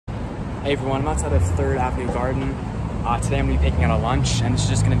Hey everyone, I'm outside of 3rd Avenue Garden. Today I'm going to be picking out a lunch, and this is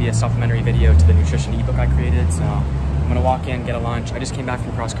just going to be a supplementary video to the nutrition ebook I created. So I'm going to walk in, get a lunch. I just came back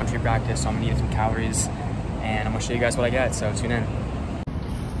from cross-country practice, so I'm going to need some calories, and I'm going to show you guys what I get, so tune in.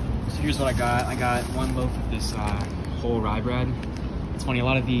 So here's what I got. I got 1 loaf of this whole rye bread. It's funny, a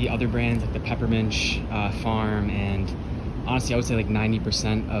lot of the other brands like the Peppermint Farm, and honestly I would say like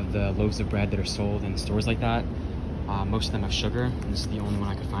 90% of the loaves of bread that are sold in stores like that, most of them have sugar, and this is the only one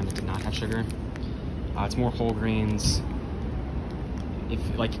I could find that did not have sugar. It's more whole grains.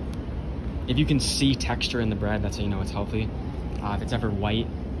 If you can see texture in the bread, that's how you know it's healthy. If it's ever white,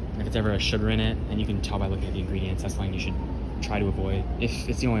 if it's ever a sugar in it, and you can tell by looking at the ingredients, that's something you should try to avoid. If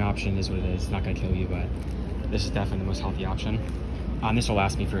it's the only option, it is what it is. It's not gonna kill you, but this is definitely the most healthy option. This will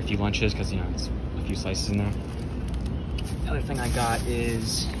last me for a few lunches because, you know, it's a few slices in there. The other thing I got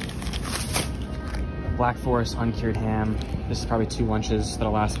is Black Forest uncured ham. This is probably 2 lunches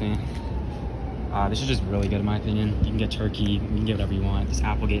that'll last me. This is just really good in my opinion. You can get turkey, you can get whatever you want. This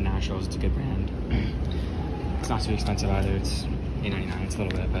Applegate Naturals, it's a good brand. It's not too expensive either. It's $8.99, it's a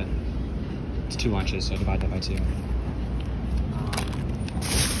little bit, but it's 2 lunches, so divide that by 2. And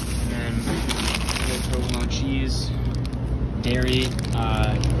then provolone cheese, dairy.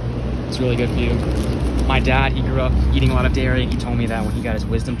 It's really good for you. My dad, he grew up eating a lot of dairy. He told me that when he got his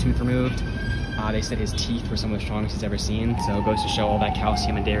wisdom tooth removed, they said his teeth were some of the strongest he's ever seen. So it goes to show all that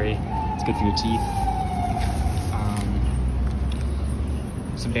calcium in dairy. It's good for your teeth.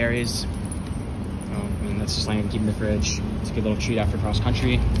 Some berries. I mean, that's just something to keep in the fridge. It's a good little treat after cross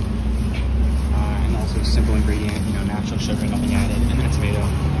country. And also simple ingredient, you know, natural sugar, nothing added. And then a tomato.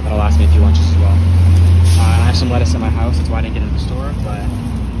 That'll last me a few lunches as well. I have some lettuce in my house. That's why I didn't get it in the store. But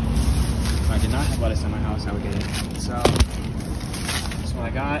if I did not have lettuce in my house, I would get it. So that's what I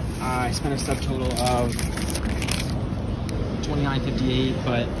got. I spent a subtotal of $29.58,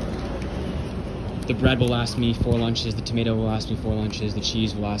 but the bread will last me 4 lunches, the tomato will last me 4 lunches, the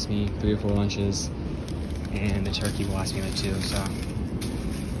cheese will last me 3 or 4 lunches, and the turkey will last me like 2, so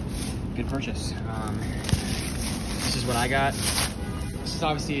good purchase. This is what I got. This is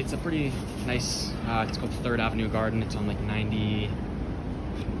obviously, it's a pretty nice, it's called 3rd Avenue Garden. It's on like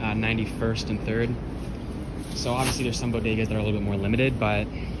 91st and 3rd. So obviously there's some bodegas that are a little bit more limited, but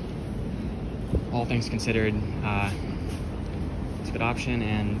all things considered, it's a good option,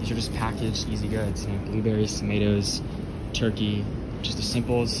 and these are just packaged easy goods. You know, blueberries, tomatoes, turkey, just the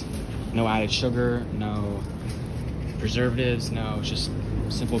simples. No added sugar, no preservatives, no, it's just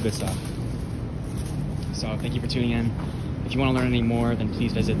simple good stuff. So thank you for tuning in. If you want to learn any more, then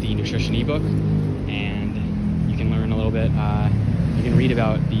please visit the nutrition ebook, and you can learn a little bit. You can read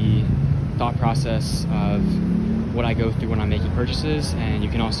about the thought process of what I go through when I'm making purchases, and you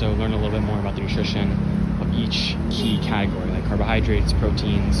can also learn a little bit more about the nutrition of each key category, like carbohydrates,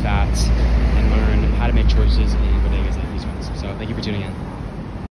 proteins, fats, and learn how to make choices in bodegas like these ones. So thank you for tuning in.